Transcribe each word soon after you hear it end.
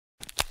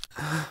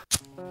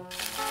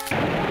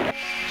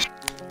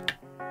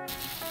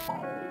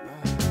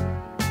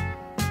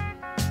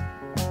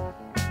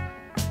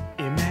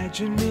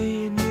Imagine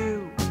me and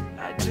you,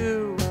 I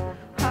do.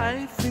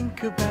 I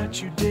think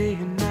about you day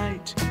and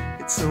night.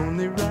 It's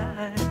only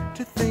right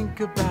to think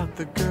about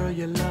the girl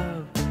you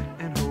love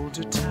and hold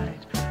her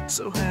tight.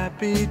 So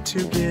happy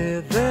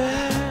together.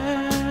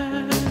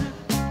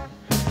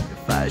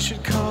 If I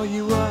should call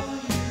you up,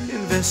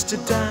 invest a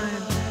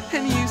dime,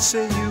 and you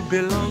say you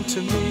belong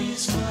to me,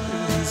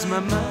 release my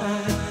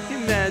mind.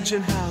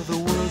 Imagine how the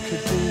world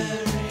could be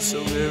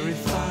so very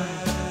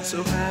fine,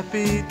 so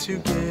happy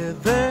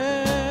together.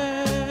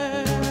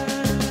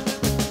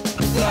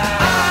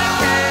 I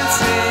can't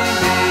see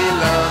me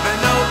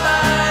loving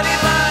nobody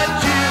but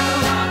you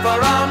for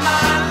all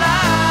my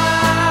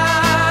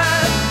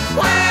life.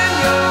 When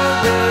you're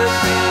with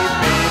me,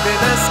 baby,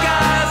 the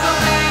skies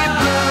will be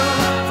blue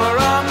for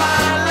all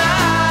my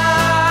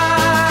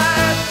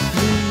life.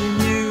 Me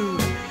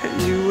and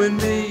you and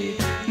me,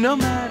 no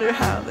matter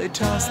how they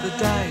toss the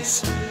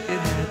dice, it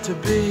had to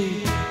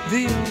be.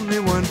 The only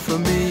one for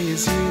me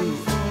is you,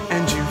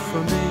 and you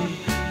for me,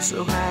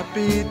 so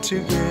happy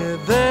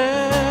together.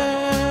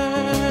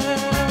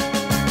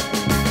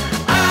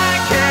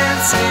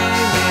 See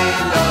me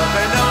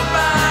loving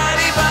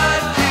nobody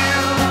but you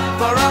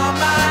for all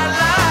my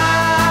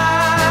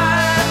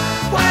life.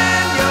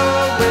 When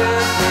you're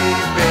with me,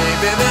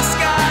 baby, the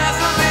skies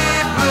will be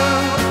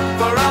blue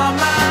for all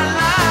my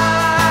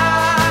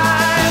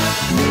life.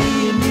 Me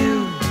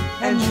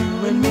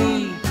and me,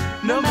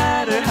 no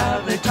matter how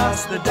they toss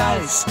the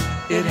dice,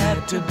 it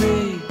had to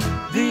be.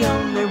 The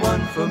only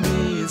one for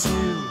me is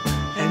you,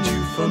 and you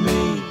for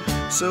me,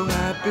 so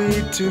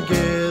happy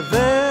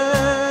together.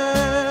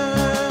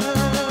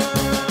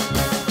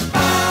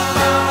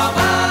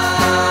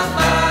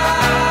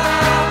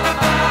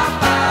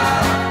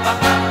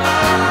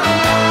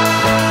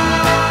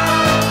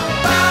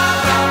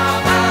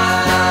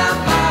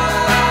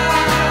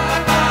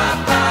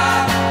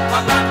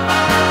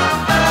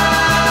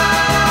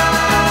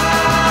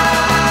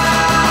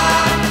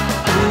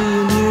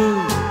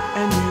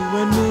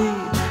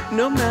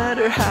 No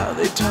matter how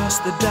they toss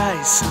the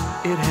dice,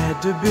 it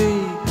had to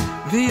be.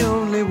 The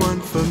only one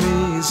for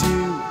me is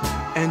you,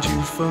 and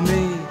you for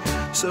me,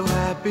 so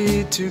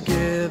happy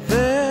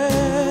together.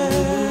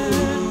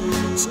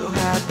 So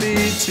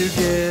happy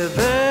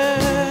together.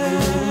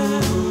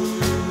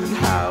 And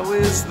how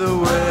is the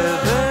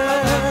weather?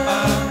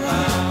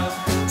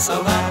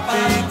 So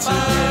happy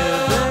together.